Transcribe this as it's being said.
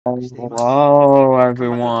Hello,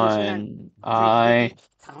 everyone. I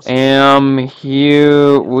am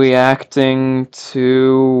here reacting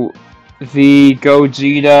to the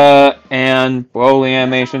Gogeta and Broly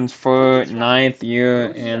animations for 9th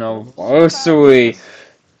year anniversary.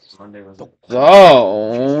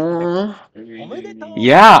 So,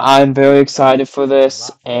 yeah, I'm very excited for this,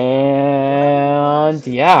 and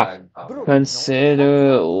yeah,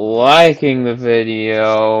 consider liking the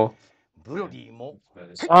video,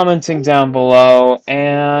 commenting down below,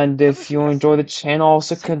 and if you enjoy the channel,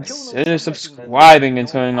 also consider subscribing and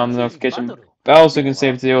turning on the notification bell so you can stay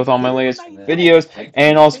up to date with all my latest videos,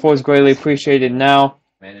 and all support is greatly appreciated. Now,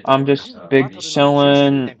 I'm just big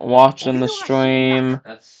chillin', watching the stream.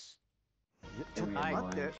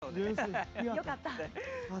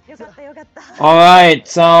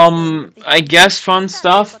 Alright, I guess fun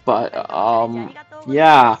stuff, but,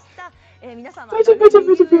 yeah.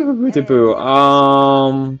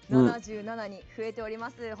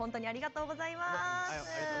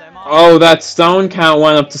 Oh, that stone count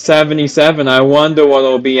went up to 77. I wonder what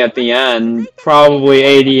it'll be at the end. Probably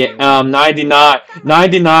 80, 99,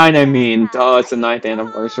 99, I mean. Oh, it's the 9th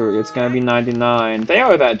anniversary. It's gonna be 99. They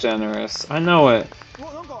are that generous. I know it.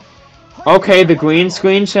 Okay, the green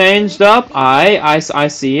screen changed up. I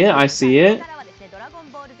see it. I see it.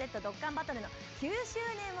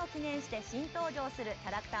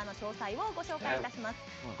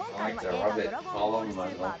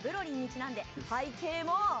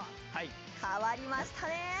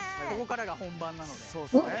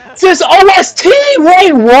 This OST!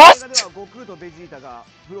 Wait, what?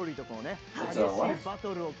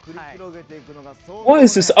 What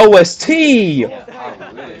is this OST?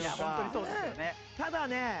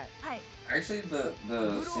 Actually, the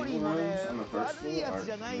single rooms on the first floor are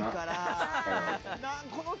not.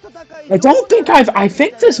 I don't think I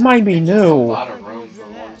think this might be new. A lot of room for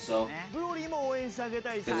one cell.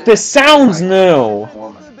 This sounds new.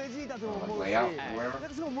 Layout, wherever.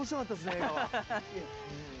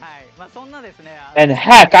 And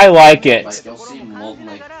heck, I like it. Like you'll see multiple.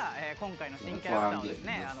 Like,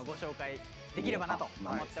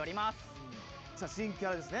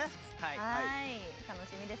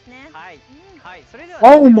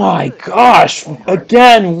 Oh my gosh!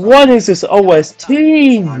 Again, what is this OST?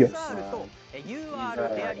 I'm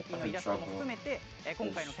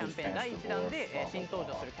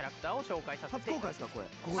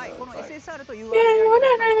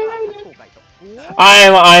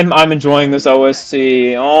enjoying this OST.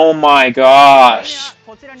 Oh my gosh.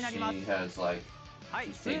 she has like.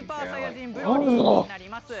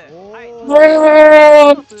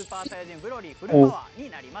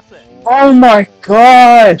 Oh my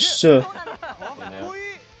gosh!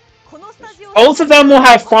 Both of them will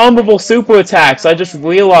have farmable super attacks, I just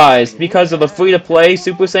realized, because of the free-to-play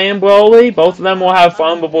Super Saiyan Broly, both of them will have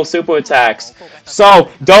farmable super attacks. So,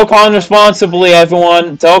 Dokkan responsibly,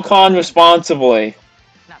 everyone! Dokkan responsibly!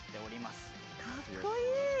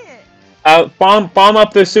 Bomb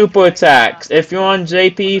up their super attacks. If you're on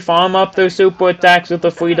JP, farm up their super attacks with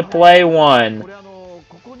the free-to-play one.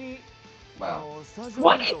 Wow.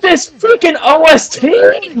 What is this freaking OST?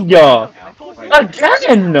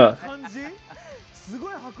 Again!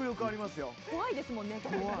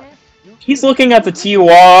 He's looking at the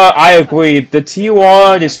TUR. I agree. The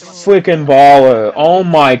TUR is freaking baller. Oh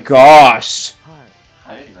my gosh.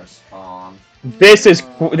 I didn't respond. This is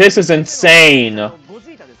insane.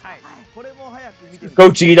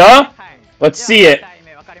 Gogeta? Let's see it.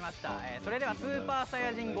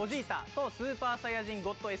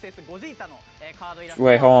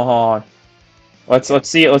 Wait, hold on. Let's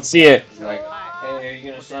see it. Let's see it. Like, hey, are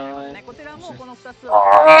you gonna sign?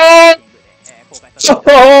 Oh!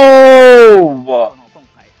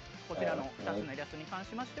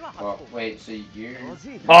 Well, wait, so you?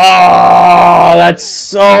 Oh, that's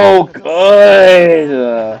so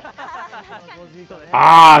good.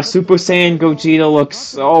 Super Saiyan Gogeta looks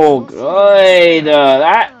so good.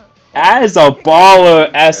 That is a baller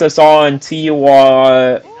SSR and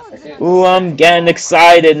TUR. Ooh, I'm getting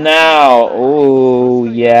excited now. Ooh,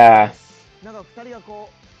 yeah.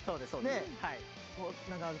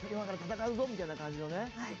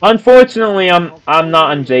 Unfortunately, I'm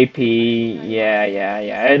not on JP.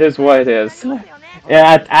 Yeah. It is what it is.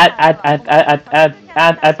 Yeah,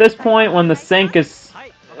 at this point, when the sync is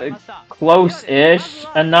close-ish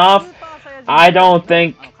enough, I don't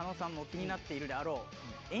think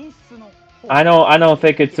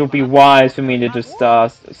it will be wise for me to just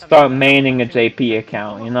start maining a JP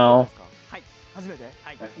account, you know?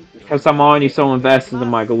 Because I'm already so invested in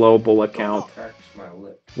my global account.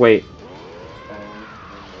 Wait.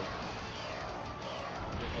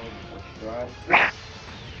 Right.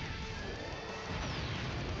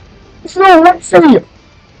 It's no way!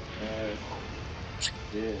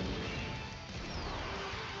 Dude.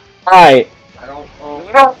 Alright. I don't. Oh.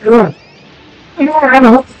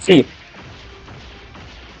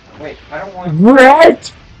 Wait. I don't want.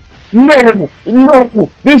 What? No! No!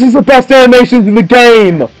 This is the best animations in the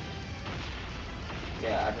game!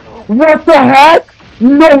 Yeah. I don't know. What the heck?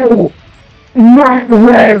 No! No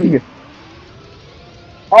way!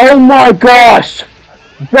 Oh my gosh!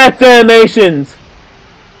 Best animations!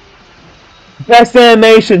 Best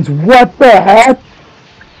animations! What the heck?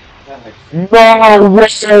 No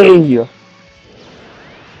way!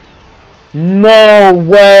 No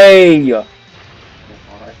way!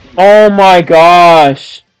 Oh my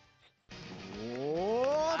gosh!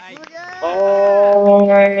 Oh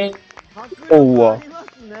my... Oh.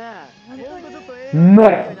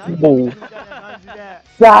 No!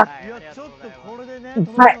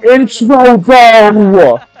 That intro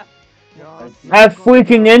though! That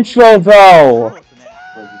freaking intro though!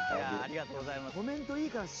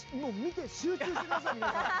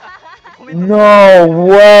 No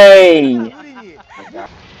way!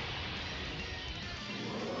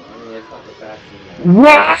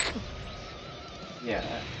 What? Yeah.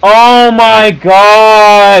 Oh my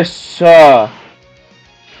gosh! You're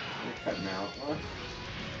cutting out. What?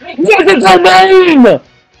 He has a domain! The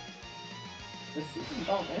season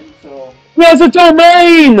don't end till He has a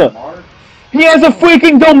domain! March. He has a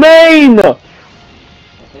freaking domain! I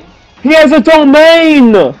think. He has a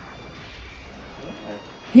domain! Yeah.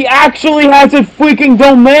 He actually has a freaking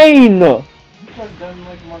domain! You guys done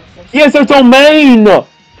like March 6th? He has a domain!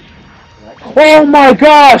 Oh my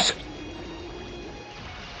gosh!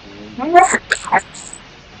 That's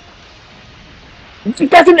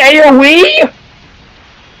an AoE?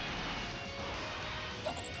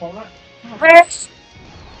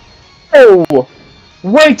 Oh!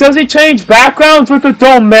 Wait, does he change backgrounds with the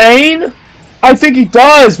domain? I think he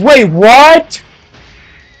does! Wait, what?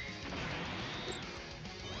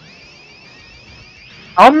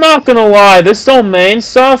 I'm not gonna lie, this domain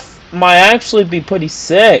stuff might actually be pretty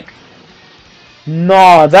sick.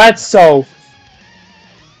 Nah, that's so...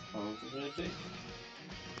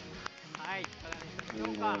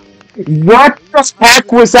 What the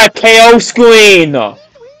heck was that KO screen?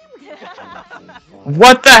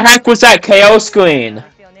 What the heck was that KO screen?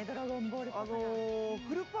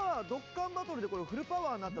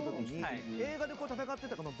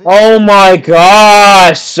 Oh my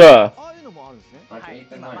gosh!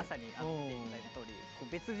 今まさに言っていただいた通り、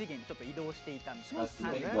別次元にちょっと移動していたみたいな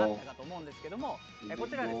感じがあったかと思うんですけども、こ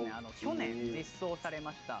ちらですね、去年実装され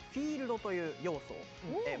ましたフィールドという要素を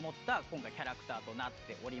持った今回キャラクターとなっ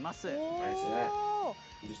ております。性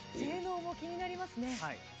能も気になりますね。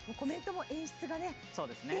はい。もうコメントも演出がね。そう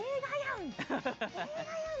ですね。映画やん。映画やんっ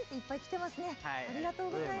ていっぱい来てますね。はい。ありがと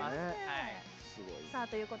うございます。はい。さあ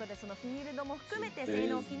ということでそのフィールドも含めて性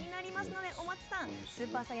能気になりますのでお松さんス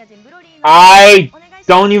ーパーサイヤ人ブロリーの I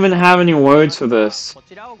don't even have any words for this. こ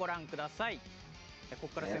ちらをご覧ください。こ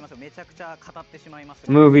こからすみませんめちゃくちゃ語ってしまいます。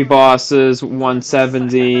Movie bosses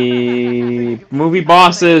 170. Movie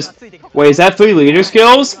bosses. Wait, is that 3 leader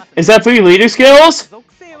skills? Is that 3 leader skills? 属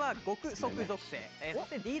性は極速属性。そし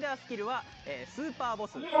てリーダースキルはスーパーボ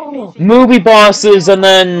ス。Movie bosses and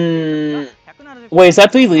then. Wait, is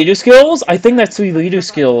that 3 leader skills? I think that's 3 leader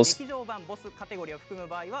skills.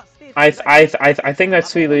 I think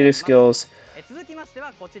that's 3 leader skills.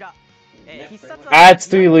 That's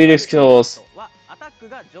 3 leader skills.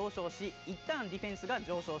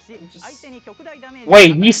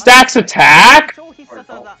 Wait, he stacks attack?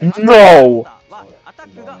 No!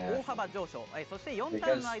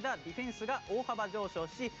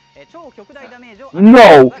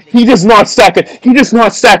 No! He does not stack it! He does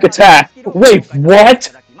not stack attack! Wait,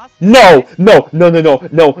 what? No! No! No, no, no,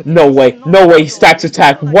 no, no way. No way he stacks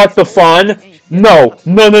attack. What the fun? No!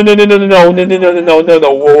 No, no, no, no, no, no, no, no, no, no, no, no,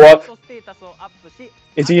 no, what?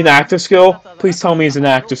 Is he an active skill? Please tell me he's an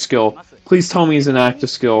active skill. Please tell me he's an active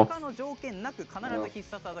skill.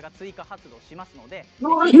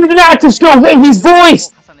 He's an active skill! Wait, he's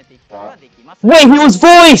voiced! Wait, he was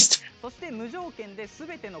voiced!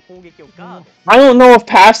 I don't know if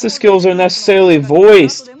passive skills are necessarily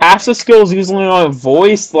voiced. Passive skills usually aren't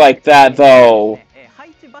voiced like that, though.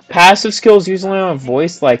 Passive skills usually aren't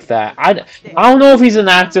voiced like that. I don't know if he's an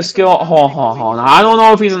active skill. Hold on. I don't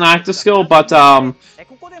know if he's an active skill, but all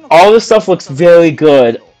this stuff looks very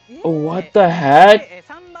good. What the heck?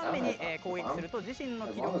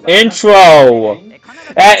 Intro!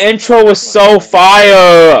 That intro was so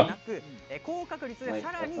fire! で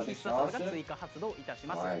さらに必殺技が追加発動いたし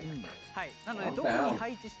ます。はい。なのでどこに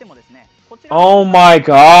配置してもですね、こちら Oh my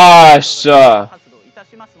gosh! 発動いた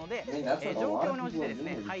しますので、状況に応じてです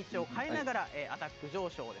ね、配置を変えながらアタック上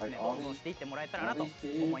昇をですね、どんどんしていってもらえたらなと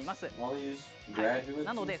思います。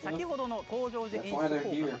なので先ほどの登場時演出効果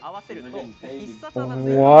と合わせると必殺技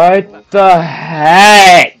全 What the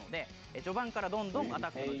heck? ので、序盤からどんどんアタ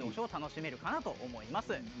ックの上昇を楽しめるかなと思いま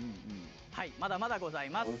す。はい、まだまだござい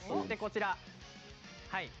ます。そしてこちら、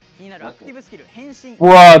はい、気になるアクティブスキル変身。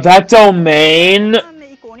Whoa, that domain! 3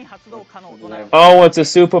目以降に発動可能となる。Oh, it's a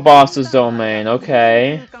super boss's domain.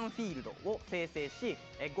 Okay. 空間フィールドを生成し、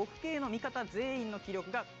極系の味方全員の気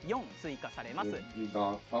力が4追加されます。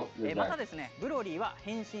またですね、ブロリーは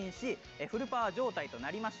変身し、フルパワー状態と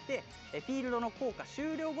なりまして、フィールドの効果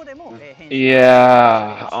終了後でも変身。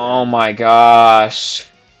Yeah. Oh my gosh.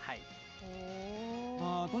 はい。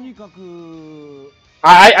とにかく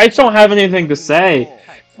I just don't have anything to say.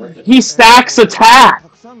 He stacks attack. た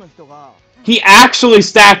くさんの人が He actually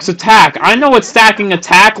stacks attack. I know what stacking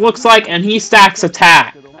attack looks like, and he stacks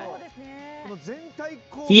attack. この全体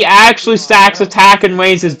構 He actually stacks attack and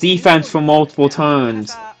raises defense for multiple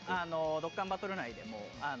turns. ドッカンバトル内でも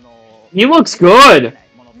He looks good.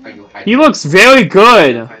 He looks very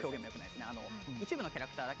good. 表現も良くないですね。一部のキャラ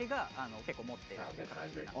クターだけが結構持っているという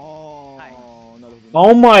形で。ああ、なるほどね。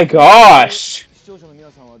 Oh my gosh. 視聴者の皆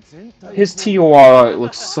さんは全体 His TOR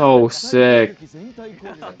looks so sick. 全体攻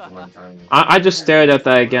撃 I just stared at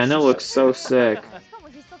that again. It looks so sick. しかも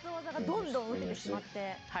必殺技がどんどん受けてしまっ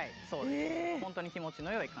てはい、そうです。本当に気持ち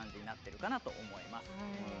の良い感じになってるかなと思います。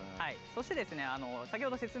はい、そしてですね、先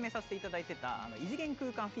ほど説明させていただいてた異次元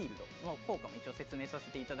空間フィールドの効果も一応説明さ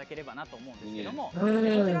せていただければなと思うんですけども、こ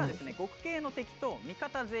ちらはですね、極系の敵と味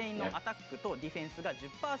方全員のアタックとディフェンスが 10%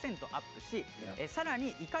 アップし、さら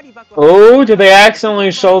に怒り爆発。 Oh, did they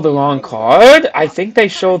accidentally show the wrong card? I think they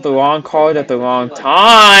showed the wrong card at the wrong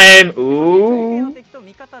time. 極系 Ooh. の敵と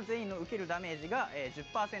味方全員の受けるダメージが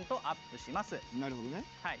 10% アップします。なるほどね。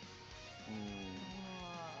はい。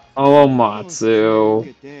 Oh, Matsu. 受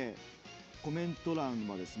けてコメント欄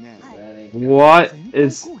はですね、 What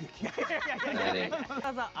is... 攻撃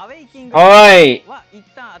Alright.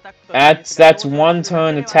 That's one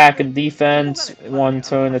turn attack and defense, one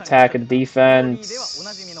turn attack and defense.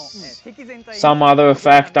 Some other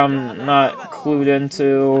effect I'm not clued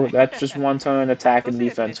into. That's just one turn attack and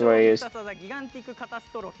defense raised.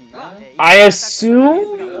 I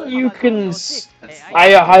assume you can...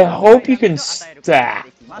 I hope you can stack.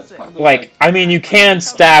 Like, I mean, you can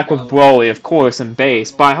stack with Broly, of course, and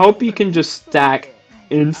base, but I hope you can just stack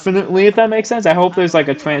infinitely, if that makes sense. I hope there's like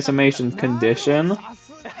a transformation condition.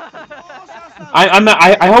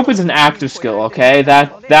 I hope it's an active skill, okay?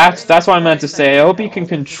 That's what I meant to say. I hope you can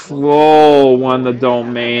control when the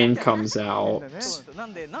domain comes out.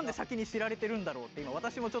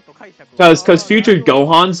 Because future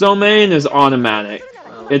Gohan's domain is automatic.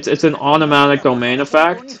 It's an automatic domain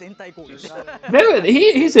effect.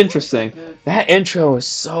 He's interesting. That intro is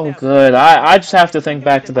so good. I just have to think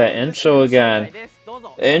back to that intro again.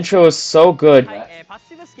 The intro is so good. パッ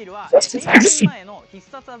シブスキルは前の必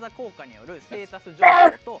殺技効果によるステータス上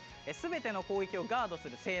昇と全ての攻撃をガードす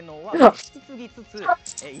る性能は引き継ぎつつ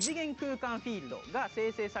異次元空間フィールドが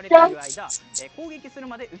生成されている間攻撃する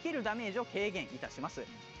まで受けるダメージを軽減いたします。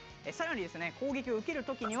さらにですね、攻撃を受ける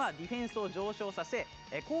ときにはディフェンスを上昇させ、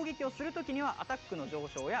攻撃をするときにはアタックの上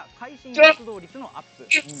昇や会心発動率のアップ、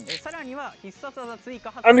さらには必殺技追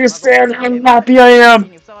加発動 Understand how happy I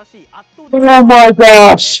am. にふさわしい圧倒 Oh my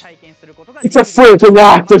gosh. 体験することができ It's る a freaking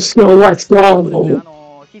active skill. Let's go.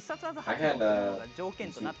 必殺技発動が条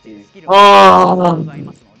件となっているスキルがござい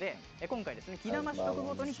ますので、今回ですね、木玉取得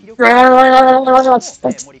ごとに気力を盛り込んでいた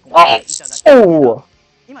だきます。 Oh.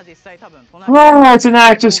 今実際多分 Oh, it's an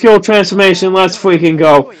active skill transformation. Let's freaking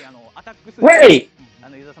go. Wait.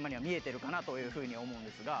 ユーザー様には見えてるかなというふうに思うん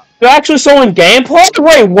ですが、 They're actually showing gameplay?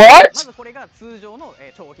 Wait, ま what? ずこれが通常の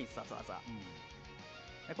超必殺技。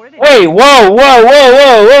これで Wait, whoa.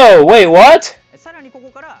 Wait, what? さらにここ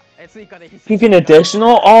から追加で必殺 Freaking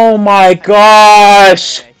additional? Oh my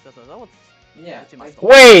gosh. 必殺技を打ちますと。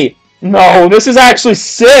 Wait. No, this is actually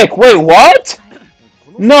sick. Wait, what?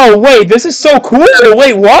 No, wait, this is so cool.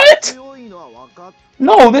 Wait, what? 強いのは分かっ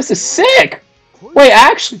No, this is sick. Wait,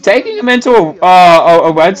 actually, taking him into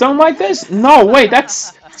a red zone like this? No, wait,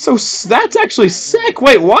 that's actually sick.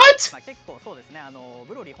 Wait, what? まあ結構そうですね、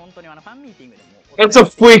ブロリー本当にファンミーティングでも It's a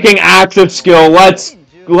freaking active skill.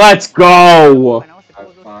 Let's go.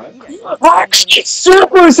 Actually,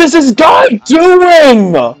 supers is this guy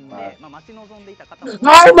doing? まあ待ち望んでいた方も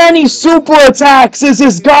How many super attacks is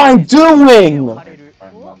this guy doing?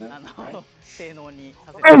 性能に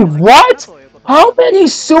Wait, what? How many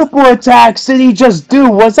super attacks did he just do?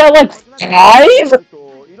 Was that like 5?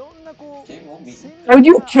 Are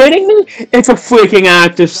you kidding me? It's a freaking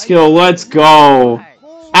active skill. Let's go.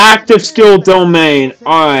 Active skill domain.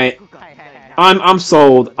 Alright. I'm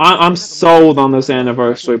sold. I'm sold on this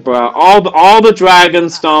anniversary, bro. All the dragon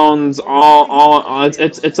stones,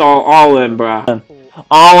 it's all in, bro.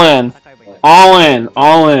 All in. All in.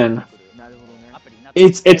 All in.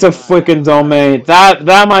 It's a freaking domain.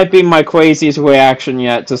 That might be my craziest reaction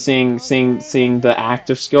yet to seeing the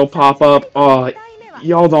active skill pop up. Oh, I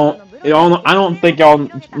don't think y'all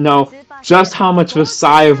know just how much of a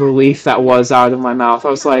sigh of relief that was out of my mouth. I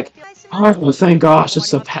was like, oh, thank gosh,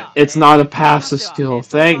 it's not a passive skill.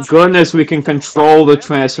 Thank goodness we can control the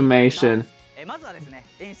transformation.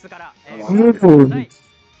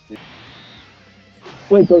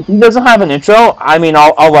 Wait, he doesn't have an intro? I mean,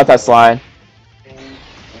 I'll let that slide.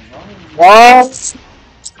 What?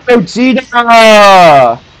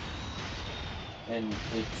 Gogeta! And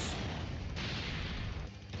it's...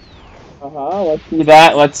 Let's see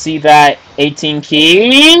that. Let's see that. 18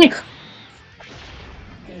 key.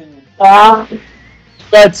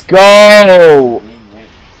 Let's go!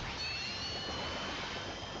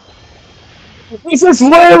 This is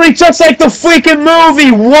literally just like the freaking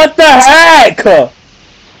movie! What the heck?!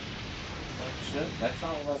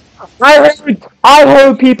 I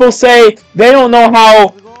heard people say they don't know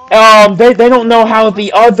how they don't know how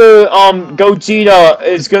the other Gogeta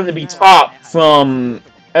is going to be topped from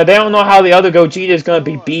they don't know how the other Gogeta is going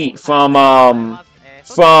to be beat from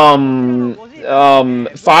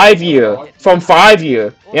 5 year from 5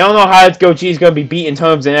 year. You don't know how Gogeta is going to be beat in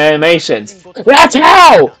terms of animations. That's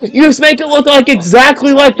how! You just make it look like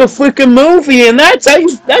exactly like the freaking movie, and that's how you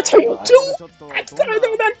do it! That's why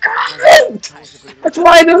they're the GOAT! That's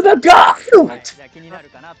why they're the GOAT!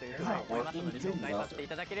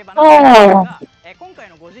 今回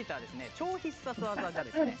のゴジータはですね、超必殺技が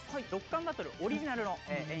ですね、ドッカンバトルオリジナルの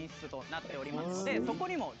演出となっておりますので、そこ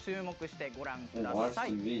にも注目してご覧くださ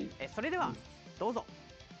い。それではどうぞ。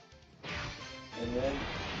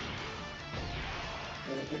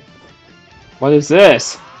What is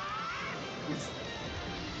this?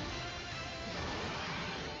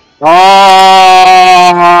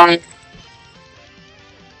 Oh!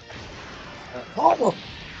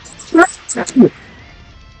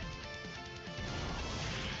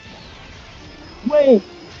 Wait!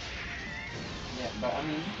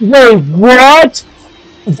 Wait, what?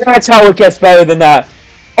 That's how it gets better than that.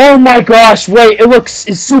 Oh my gosh, wait,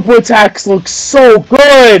 his super attacks look so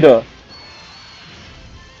good!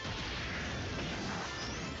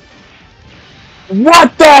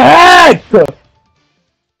 What the heck?!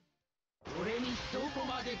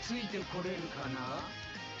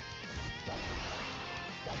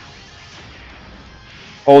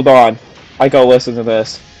 Hold on. I gotta listen to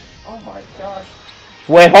this. Oh my gosh.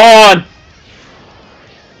 Wait, hold on!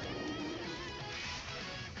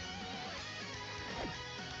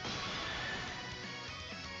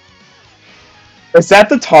 Is that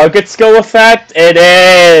the target skill effect? It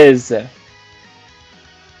is! No.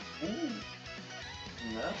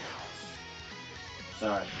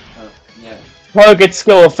 Sorry. Yeah. Target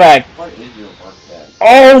skill effect. What is your work then?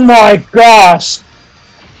 Oh my gosh!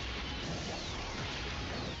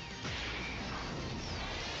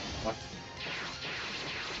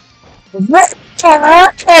 What the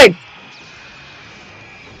heck?!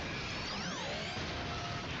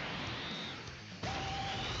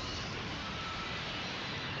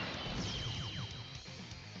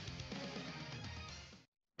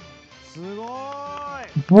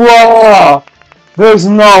 Bro! There's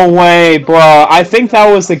no way, bro. I think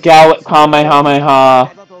that was the Gallic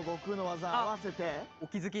Kamehameha.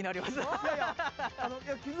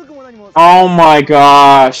 Oh my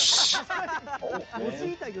gosh.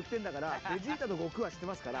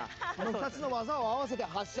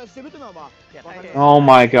 Oh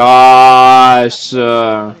my gosh.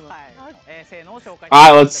 Alright,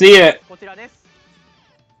 let's see it.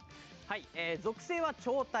 はい、属性は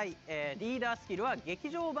超体、リーダースキルは劇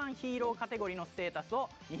場版ヒーローカテゴリーのステータスを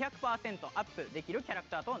 200% アップできるキャラク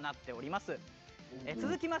ターとなっております。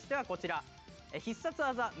続きましてはこちら、必殺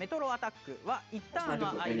技メトロアタックは一ターン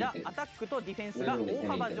の間アタックとディフェンスが大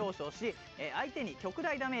幅上昇し、相手に極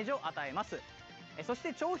大ダメージを与えます。そし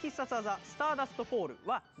て超必殺技スターダストフォール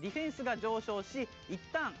はディフェンスが上昇し一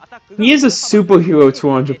旦アタックが He is a superhero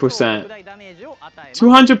 200%.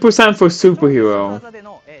 200% for superhero.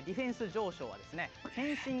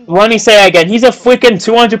 Let me say again, he's a freaking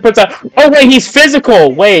 200%. Oh wait, he's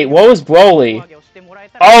physical! Wait, what was Broly?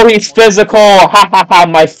 Oh, he's physical! Ha ha ha!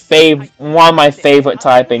 One of my favorite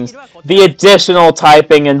typings. The additional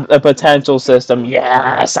typing in the potential system.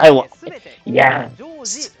 Yes, yes.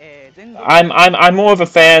 I'm more of a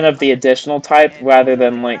fan of the additional type rather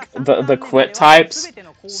than like the crit types.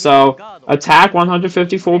 So attack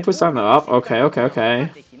 154% up. Okay.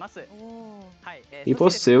 E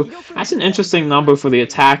plus 2. That's an interesting number for the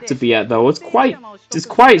attack to be at, though. It's quite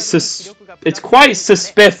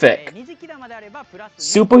specific.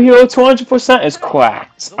 Superhero 200% is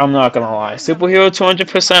cracked. I'm not gonna lie. Superhero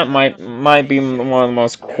 200% might be one of the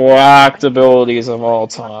most cracked abilities of all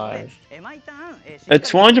time. A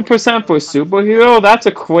 200% for superhero? That's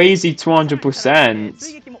a crazy 200%.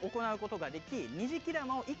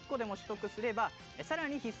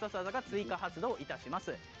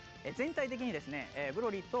 全体的にですね、ブ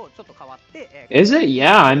ロリーとちょっと変わって、Is it?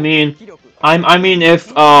 Yeah, I mean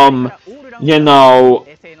if you know,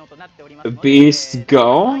 Beast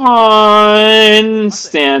Gohan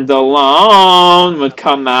standalone would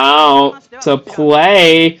come out to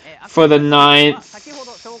play for the 9th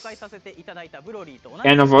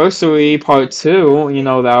anniversary part 2, you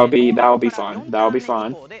know, that would be fun. That would be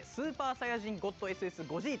fun. スーパーサイヤ人ゴッド SS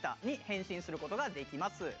ゴジータに変身することができ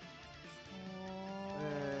ます。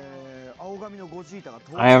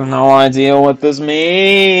I have no idea what this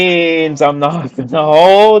means. I'm not gonna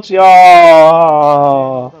hold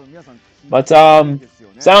y'all. But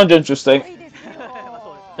sounds interesting.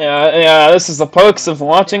 Yeah, this is the perks of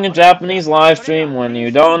watching a Japanese live stream when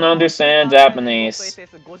you don't understand Japanese.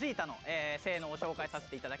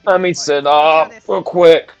 Let me sit up real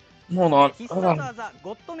quick. Hold on. 必殺技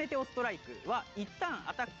ゴッドメテオストライクは一旦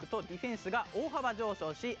アタックとディフェンスが大幅上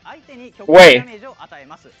昇し相手に極限ダメージを与え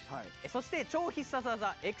ます。そして超必殺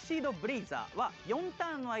技エクシードブレイザーは4タ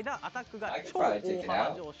ーンの間アタックが超大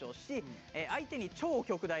幅上昇し相手に超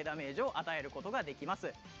極大ダメージを与えることができます。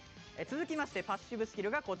続きましてパッシブスキル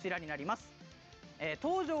がこちらになります。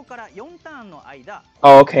登場から4ターンの間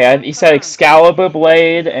Oh, okay, he said Excalibur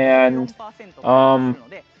Blade and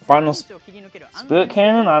Final Split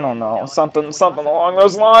Cannon? I don't know. Something along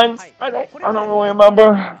those lines. I don't really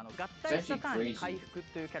remember. 合体したターンに回復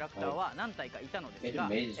というキャラクターは何体かいたのですが、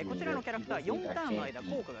こちらのキャラクターは4ターンの間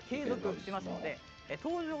効果が継続しますので、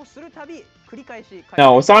登場するたび繰り返し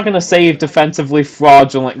No, it's not going to save defensively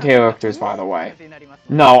fraudulent characters, by the way.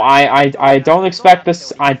 No, I don't expect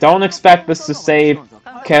this. I don't expect this to save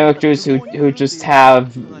characters who just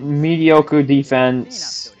have mediocre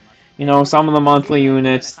defense. You know, some of the monthly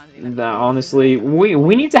units that honestly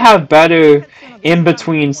we need to have better in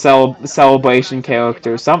between celebration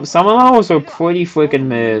characters. Some of those are pretty freaking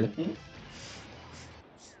mid.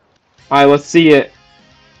 Alright, let's see it.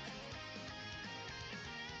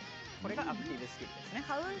 これがアクティブスキルですね。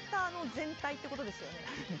カウンターの全体ってことですよね。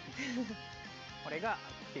これがアク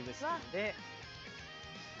ティブスキルで、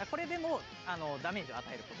これでもダメージを与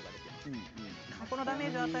えることができます。このダメ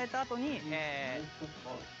ージを与えた後に、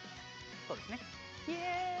そうですね。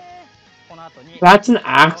この後に That's an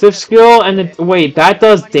active skill, and wait, that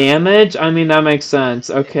does damage? I mean, that makes sense.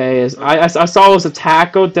 Okay, I saw his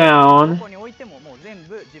attack go down.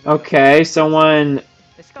 Okay, so when...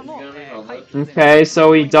 Okay,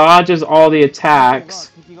 so he dodges all the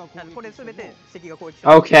attacks.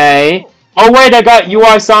 Okay. Oh wait, I got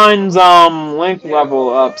UI Sign's link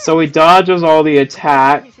level up, so he dodges all the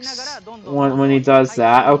attacks when he does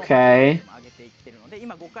that. Okay.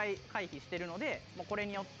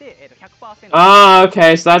 Ah,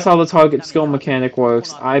 okay, so that's how the target skill mechanic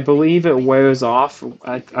works. I believe it wears off.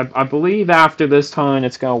 I believe after this turn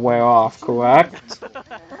it's gonna wear off, correct?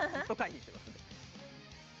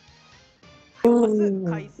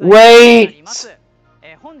 Wait!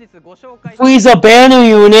 Frieza banner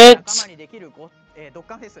unit! ドッ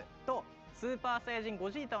カンフェスとスーパーサイヤ人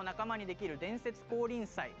ゴジータを仲間にできる伝説降臨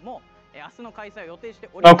祭も明日の開催を予定して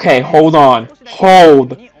おります。 Okay, hold on.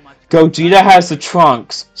 Hold. Gogeta has the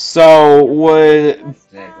trunks, so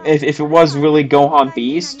if it was really Gohan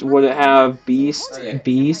Beast, would it have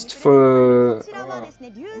Beast for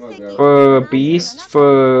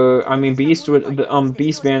I mean Beast would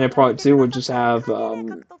Beast Banner Part 2 would just have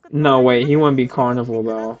no wait, he wouldn't be Carnival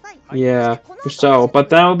though. Yeah, for sure. But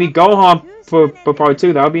that would be Gohan for Part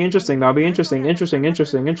 2. That would be interesting. That would be interesting.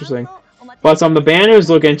 But the banners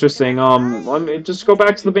look interesting. Let me just go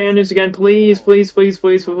back to the banners again, please.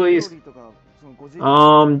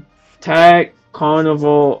 Tag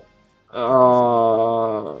Carnival.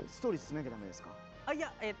 No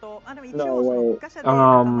wait.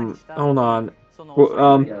 Hold on.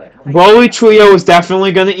 Broly Trio is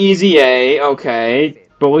definitely gonna easy A. Okay.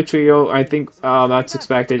 Broly Trio, I think that's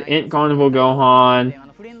expected. Int Carnival Gohan.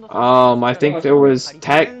 I think there was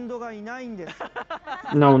Tech.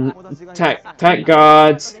 No, Tech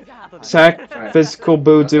Gods, Tech Physical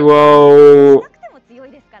Boo Duo,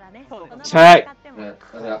 Tech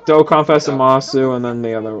Dokkan Masu, and then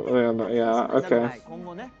the other, yeah, okay.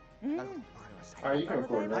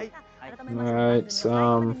 Alright, 最後ま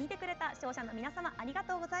で見てくれた視聴者の皆様ありが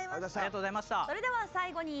とうございました。ありがとうございました。それでは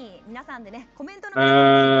最後に皆さんでねコメントの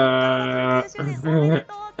9周年おめで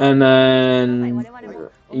とう。 and then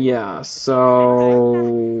yeah,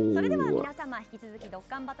 so それでは皆様引き続きドッ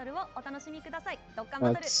カンバトルをお楽しみください。ドッカンバ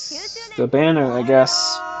トル9 that's 周 the 年 banner, I guess.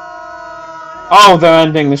 Oh, they're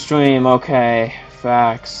ending the stream. Okay,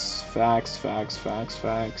 facts.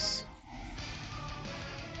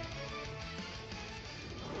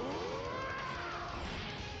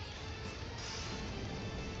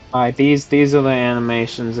 Alright, these are the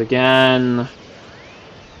animations again.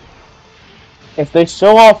 If they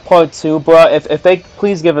show off part 2, bruh, if they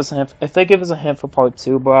please give us a hint, if they give us a hint for part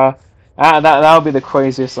 2, bruh, that would be the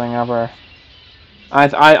craziest thing ever.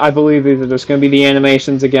 I believe either there's gonna be the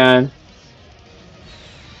animations again.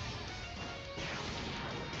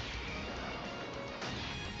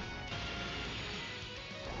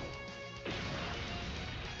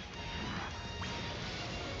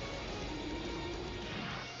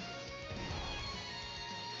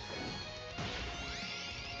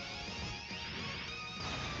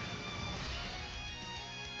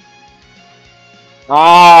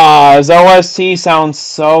 Ah, his OST sounds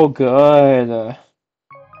so good.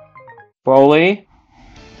 Broly?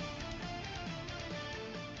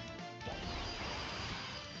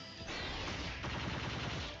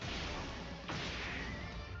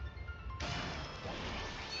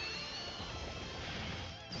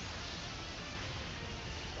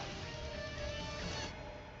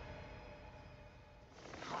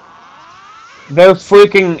 They're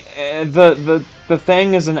freaking the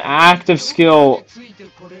thing is an active skill.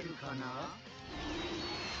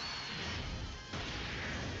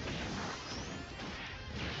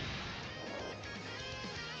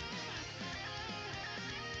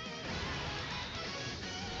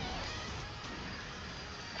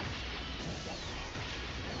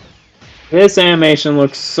 This animation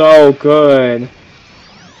looks so good.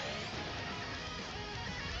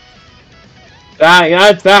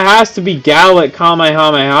 That has to be Gallic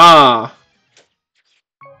Kamehameha.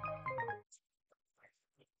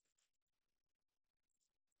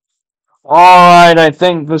 Alright, I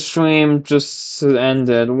think the stream just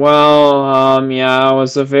ended. Well, yeah, it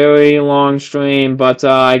was a very long stream, but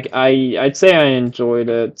I'd say I enjoyed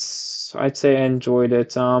it.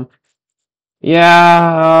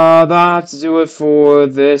 Yeah, that's do it for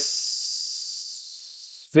this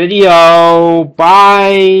video.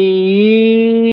 Bye.